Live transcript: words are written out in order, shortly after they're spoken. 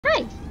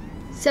Hi!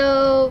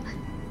 So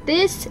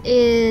this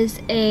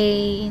is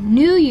a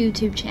new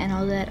YouTube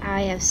channel that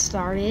I have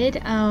started.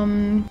 Today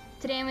I'm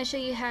going to show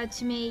you how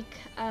to make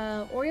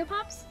Oreo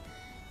Pops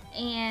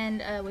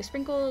and with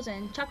sprinkles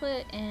and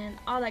chocolate and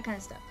all that kind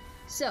of stuff.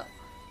 So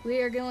we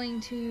are going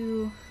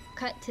to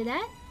cut to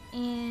that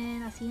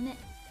and I'll see you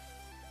next.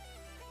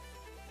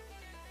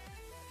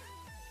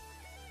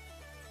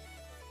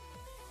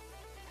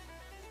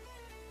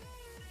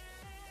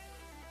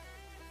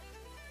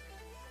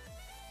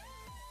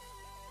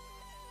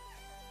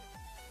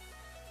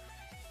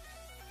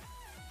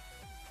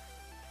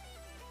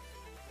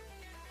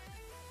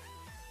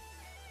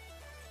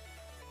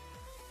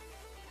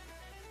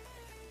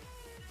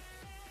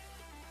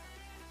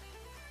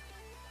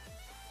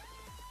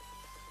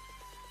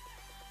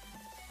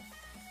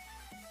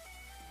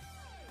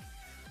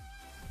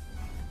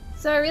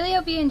 So I really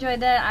hope you enjoyed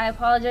that. I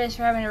apologize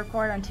for having to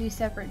record on 2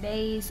 separate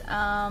days.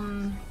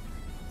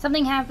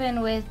 Something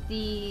happened with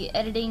the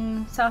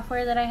editing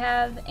software that I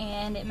have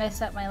and it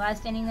messed up my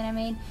last ending that I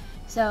made.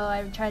 So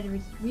I tried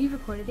to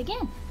re-record it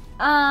again.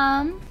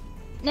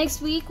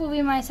 Next week will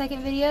be my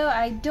second video.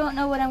 I don't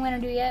know what I'm going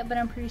to do yet, but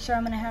I'm pretty sure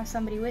I'm going to have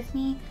somebody with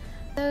me.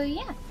 So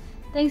yeah,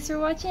 thanks for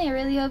watching. I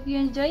really hope you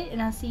enjoyed it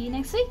and I'll see you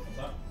next week.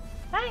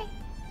 Bye!